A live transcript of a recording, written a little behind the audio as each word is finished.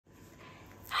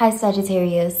Hi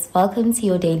Sagittarius, welcome to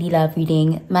your daily love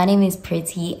reading. My name is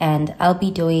Pretty and I'll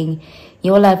be doing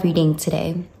your love reading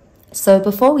today. So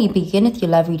before we begin with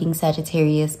your love reading,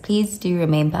 Sagittarius, please do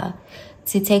remember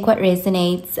to take what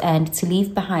resonates and to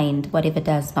leave behind whatever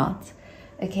does not.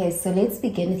 Okay, so let's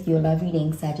begin with your love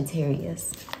reading,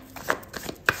 Sagittarius.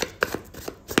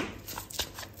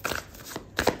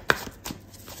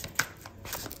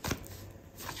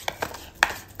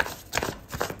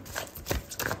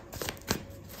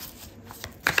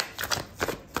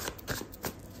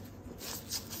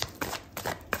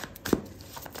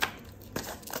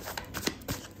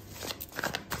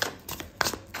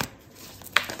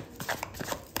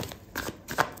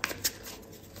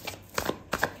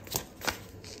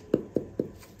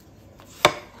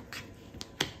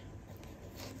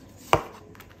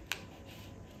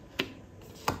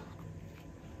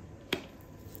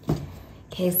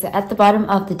 Okay, so at the bottom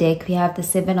of the deck, we have the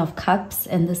Seven of Cups,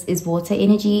 and this is water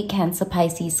energy, Cancer,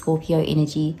 Pisces, Scorpio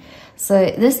energy. So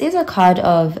this is a card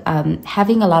of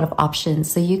having a lot of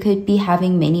options. So you could be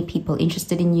having many people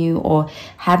interested in you or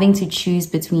having to choose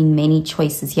between many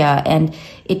choices here. And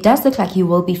it does look like you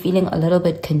will be feeling a little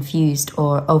bit confused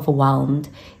or overwhelmed,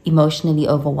 emotionally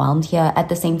overwhelmed here. At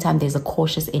the same time, there's a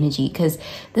cautious energy because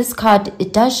this card,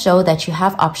 it does show that you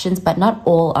have options, but not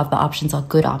all of the options are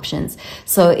good options.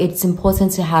 So it's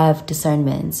important to have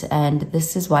discernment, and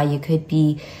this is why you could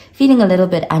be feeling a little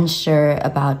bit unsure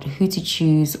about who to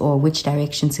choose or which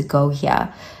direction to go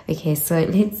here. Okay, so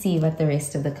let's see what the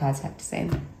rest of the cards have to say.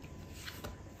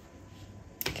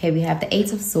 Okay, we have the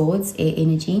Eight of Swords, air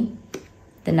energy,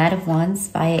 the Knight of Wands,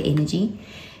 fire energy,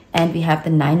 and we have the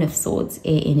Nine of Swords,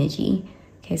 air energy.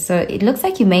 Okay, so it looks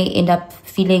like you may end up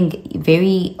feeling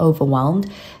very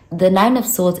overwhelmed. The Nine of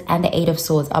Swords and the Eight of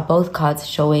Swords are both cards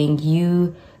showing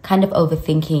you kind of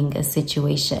overthinking a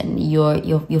situation.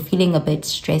 You're feeling a bit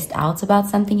stressed out about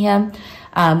something here,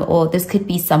 or this could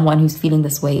be someone who's feeling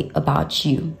this way about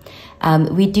you.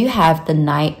 We do have the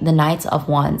Knight of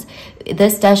Wands.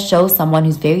 This does show someone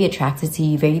who's very attracted to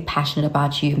you, very passionate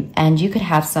about you, and you could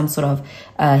have some sort of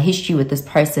history with this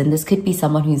person. This could be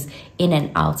someone who's in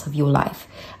and out of your life.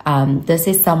 This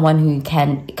is someone who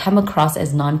can come across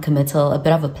as non-committal, a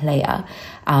bit of a player.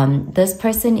 This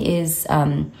person is,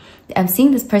 I'm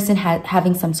seeing this person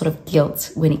having some sort of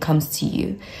guilt when it comes to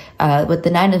you. With the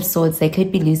Nine of Swords, they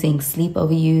could be losing sleep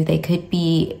over you. They could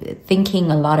be thinking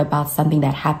a lot about something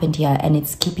that happened here, and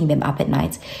it's keeping them up at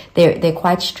night. They're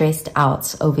quite stressed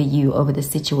out over you, over the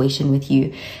situation with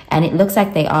you. And it looks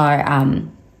like they are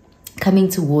coming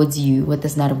towards you with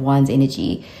this Knight of Wands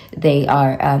energy. They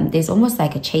are, there's almost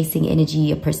like a chasing energy,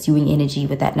 a pursuing energy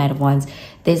with that Knight of Wands.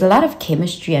 There's a lot of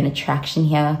chemistry and attraction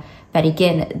here. But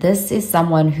again, this is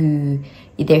someone who,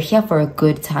 they're here for a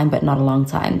good time, but not a long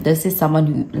time. This is someone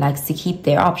who likes to keep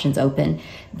their options open.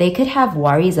 They could have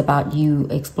worries about you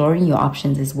exploring your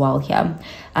options as well here.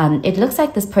 It looks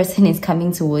like this person is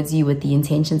coming towards you with the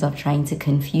intentions of trying to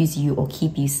confuse you or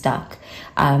keep you stuck.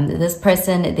 This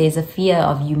person, there's a fear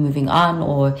of you moving on,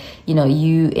 or, you know,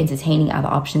 you entertaining other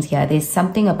options here. There's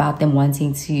something about them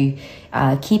wanting to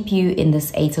keep you in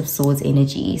this Eight of Swords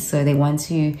energy. So they want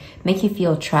to make you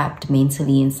feel trapped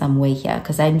mentally in some way here,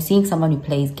 because I'm seeing someone who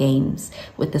plays games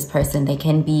with this person. They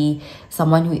can be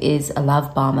someone who is a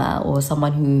love bomber, or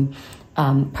someone who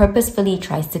purposefully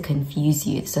tries to confuse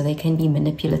you. So they can be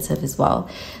manipulative as well.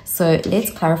 So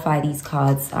let's clarify these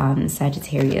cards,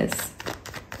 Sagittarius.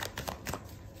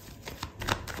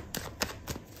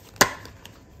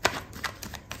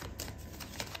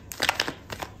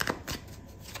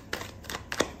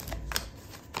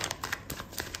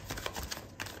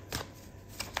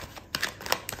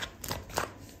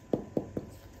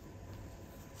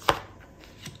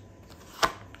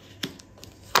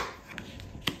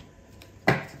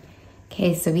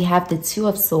 Okay, so we have the Two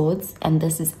of Swords, and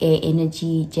this is air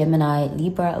energy, Gemini,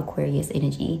 Libra, Aquarius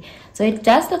energy. So it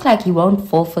does look like you won't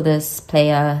fall for this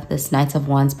player, this Knight of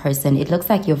Wands person. It looks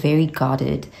like you're very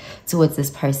guarded towards this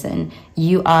person.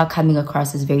 You are coming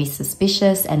across as very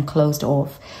suspicious and closed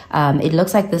off. It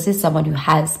looks like this is someone who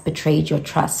has betrayed your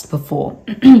trust before.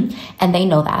 And they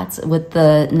know that. With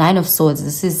the Nine of Swords,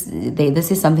 this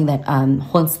is something that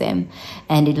haunts them.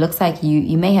 And it looks like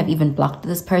you may have even blocked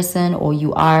this person, or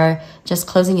you are just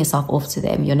closing yourself off to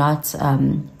them. You're not,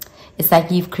 it's like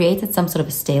you've created some sort of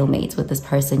a stalemate with this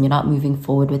person. You're not moving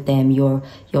forward with them. You're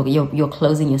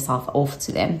closing yourself off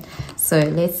to them. So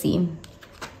let's see.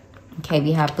 Okay,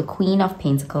 we have the Queen of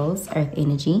Pentacles, earth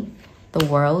energy, the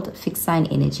World, fixed sign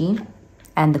energy,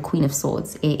 and the Queen of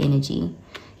Swords, air energy.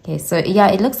 Okay, so yeah,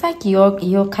 it looks like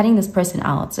you're cutting this person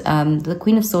out. The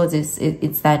Queen of Swords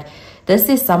it's that this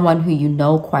is someone who you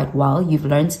know quite well. You've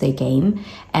learned their game,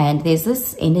 and there's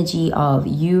this energy of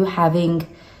you having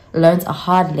learned a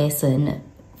hard lesson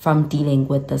from dealing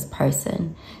with this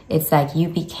person. It's like you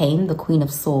became the Queen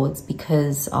of Swords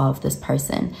because of this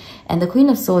person. And the Queen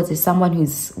of Swords is someone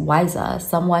who's wiser,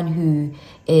 someone who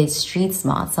is street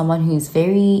smart, someone who's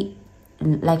very,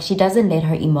 like, she doesn't let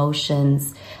her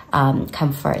emotions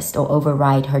come first or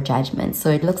override her judgment. So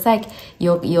it looks like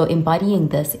you're embodying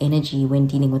this energy when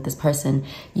dealing with this person.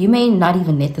 You may not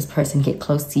even let this person get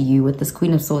close to you. With this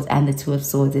Queen of Swords and the Two of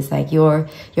Swords, it's like you're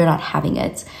not having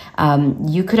it.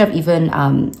 You could have even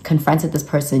confronted this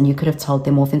person. You could have told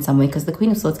them off in some way, because the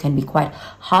Queen of Swords can be quite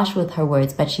harsh with her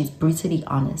words, but she's brutally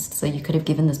honest. So you could have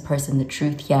given this person the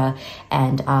truth here,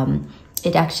 and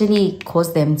it actually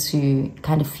caused them to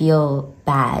kind of feel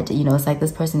bad. You know, it's like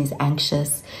this person is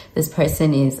anxious, this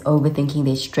person is overthinking,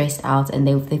 they're stressed out, and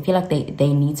they feel like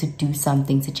they need to do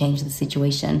something to change the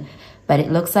situation. But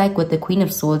it looks like with the Queen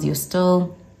of Swords,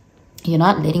 you're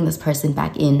not letting this person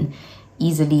back in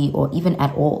easily or even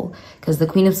at all, because the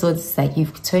Queen of Swords is like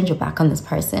you've turned your back on this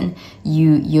person.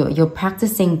 You're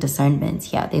practicing discernment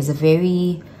here. There's a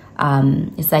very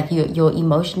it's like you're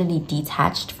emotionally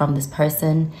detached from this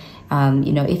person.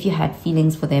 You know, if you had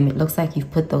feelings for them, it looks like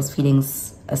you've put those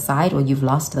feelings aside, or you've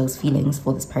lost those feelings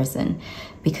for this person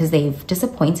because they've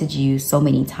disappointed you so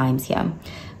many times here.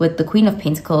 With the Queen of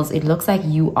Pentacles, it looks like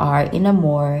you are in a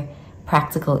more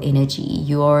practical energy.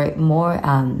 You're more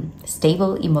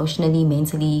stable emotionally,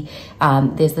 mentally.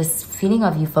 There's this feeling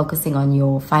of you focusing on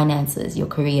your finances, your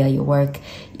career, your work,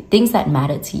 things that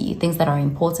matter to you, things that are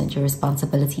important, your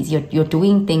responsibilities. You're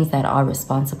doing things that are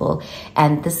responsible.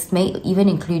 And this may even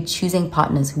include choosing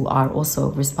partners who are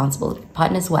also responsible,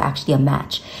 partners who are actually a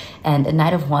match. And a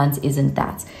Knight of Wands isn't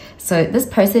that. So this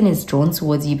person is drawn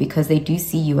towards you because they do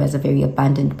see you as a very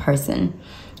abundant person.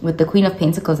 With the Queen of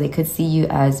Pentacles, they could see you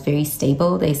as very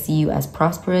stable. They see you as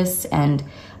prosperous, and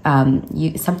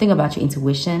something about your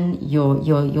intuition.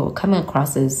 You're coming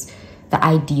across as the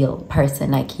ideal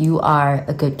person. Like, you are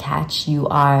a good catch. You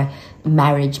are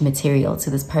marriage material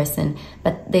to this person.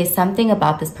 But there's something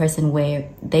about this person where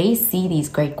they see these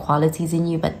great qualities in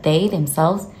you, but they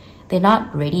themselves, they're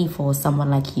not ready for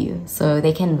someone like you. So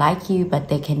they can like you, but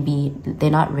they're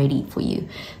not ready for you.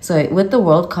 So with the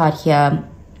World card here,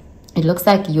 it looks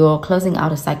like you're closing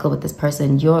out a cycle with this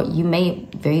person. You may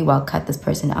very well cut this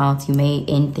person out. You may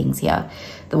end things here.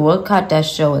 The World card does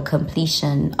show a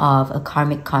completion of a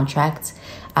karmic contract.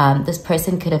 This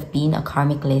person could have been a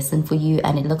karmic lesson for you,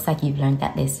 and it looks like you've learned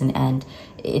that lesson, and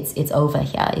it's over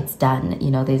here. It's done. You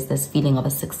know, there's this feeling of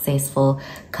a successful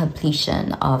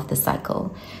completion of the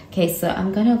cycle. Okay, so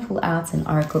I'm gonna pull out an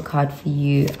oracle card for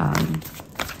you,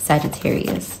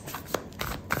 Sagittarius.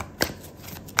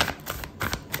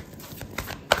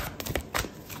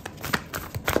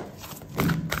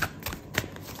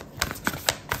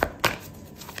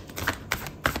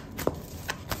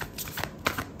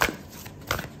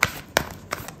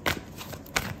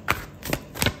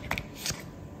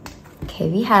 Okay,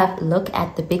 we have look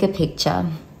at the bigger picture.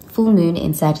 Full moon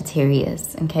in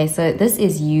Sagittarius. Okay, so this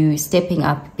is you stepping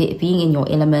up, being in your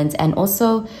element, and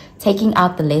also taking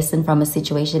out the lesson from a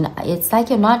situation. It's like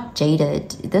you're not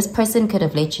jaded. This person could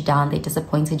have let you down. They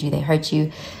disappointed you. They hurt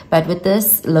you. But with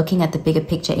this, looking at the bigger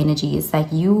picture energy, it's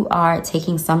like you are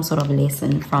taking some sort of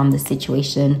lesson from the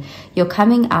situation. You're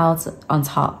coming out on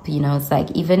top. You know, it's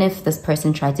like even if this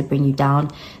person tried to bring you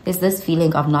down, there's this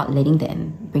feeling of not letting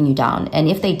them bring you down. And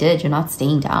if they did, you're not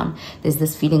staying down. There's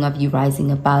this feeling of you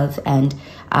rising above and,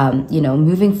 you know,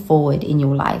 moving forward in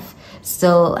your life.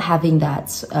 Still having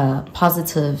that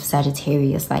positive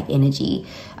Sagittarius-like energy,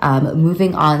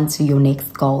 moving on to your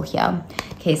next goal here.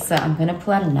 Okay, so I'm going to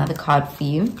pull out another card for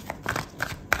you.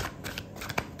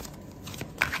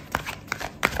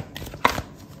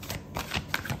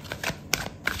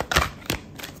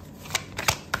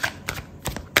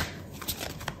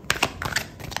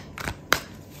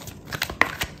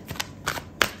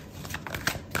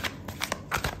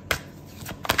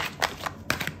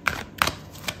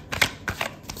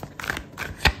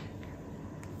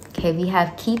 Okay, we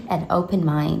have keep an open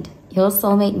mind. Your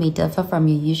soulmate may differ from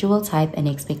your usual type and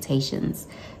expectations.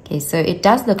 Okay, so it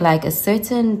does look like a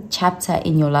certain chapter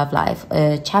in your love life,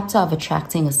 a chapter of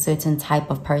attracting a certain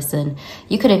type of person.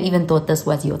 You could have even thought this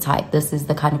was your type. This is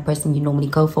the kind of person you normally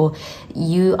go for.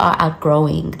 You are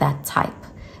outgrowing that type.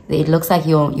 It looks like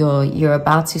you're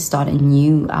about to start a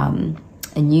new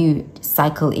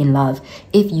cycle in love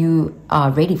if you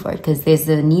are ready for it, because there's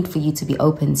a need for you to be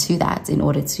open to that in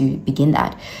order to begin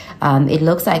that. It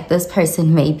looks like this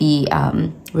person may be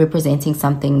representing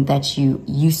something that you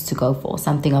used to go for,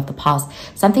 something of the past,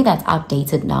 something that's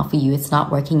outdated now for you. It's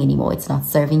not working anymore. It's not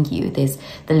serving you.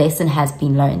 The lesson has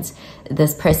been learned.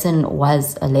 This person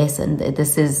was a lesson.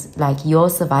 This is like you're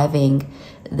surviving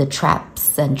the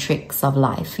traps and tricks of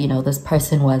life. You know, this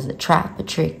person was a trap, a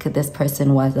trick. This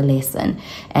person was a lesson,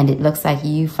 and it looks like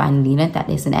you finally learned that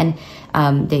lesson.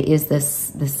 And there is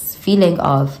this feeling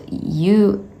of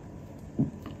you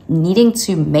needing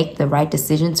to make the right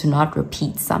decision to not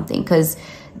repeat something, because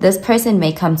this person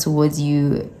may come towards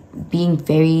you being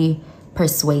very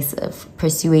persuasive,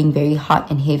 pursuing very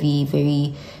hot and heavy,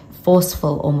 very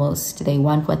forceful almost. They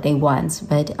want what they want,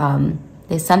 but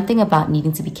there's something about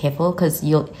needing to be careful, because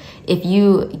if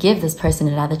you give this person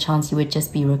another chance, you would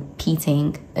just be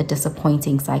repeating a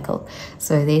disappointing cycle.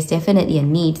 So there's definitely a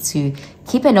need to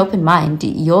keep an open mind.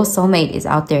 Your soulmate is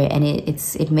out there, and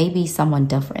it may be someone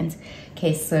different.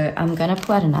 Okay, so I'm gonna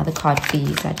pull out another card for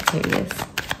you, Sagittarius.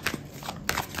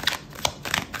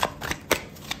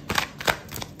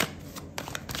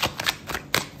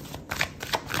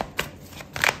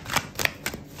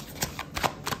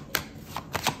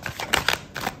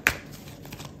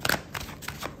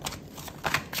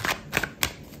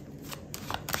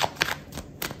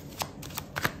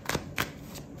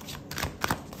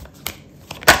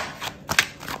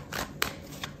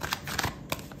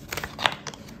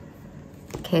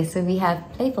 Okay, so we have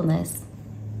playfulness.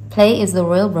 Play is the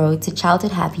royal road to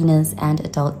childhood happiness and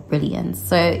adult brilliance.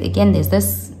 So again, there's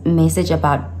this message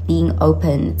about being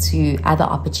open to other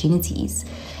opportunities,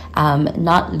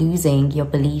 not losing your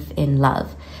belief in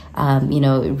love, you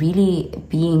know, really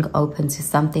being open to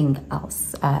something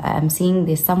else. I'm seeing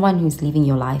there's someone who's leaving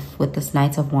your life with this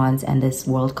Knight of Wands and this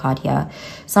World card here.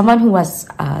 Someone who was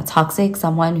toxic,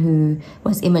 someone who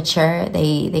was immature.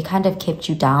 They kind of kept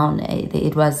you down.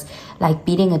 It was like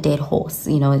beating a dead horse.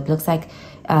 You know, it looks like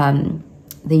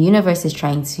the universe is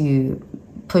trying to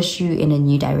push you in a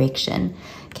new direction.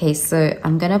 Okay, so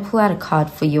I'm gonna pull out a card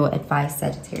for your advice,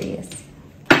 Sagittarius.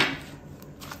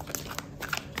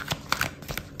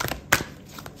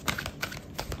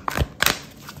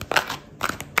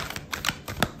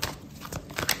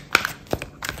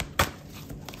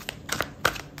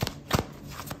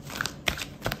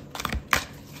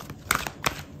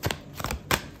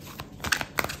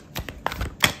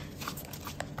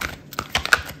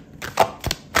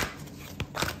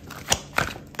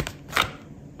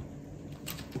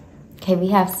 Okay, we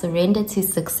have surrender to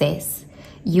success.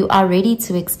 You are ready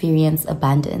to experience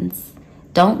abundance.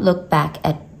 Don't look back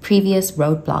at previous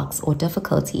roadblocks or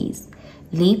difficulties.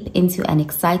 Leap into an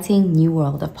exciting new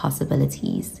world of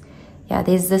possibilities. Yeah,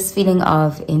 there's this feeling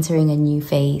of entering a new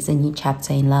phase, a new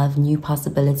chapter in love, new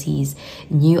possibilities,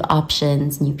 new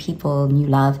options, new people, new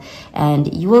love,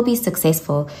 and you will be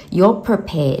successful. You're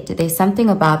prepared. There's something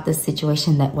about this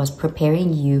situation that was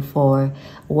preparing you for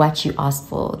what you asked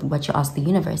for, what you asked the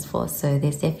universe for. So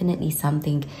there's definitely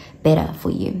something better for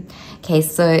you. Okay,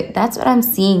 so that's what I'm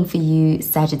seeing for you,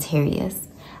 Sagittarius.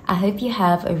 I hope you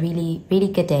have a really, really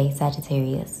good day,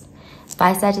 Sagittarius.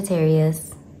 Bye, Sagittarius.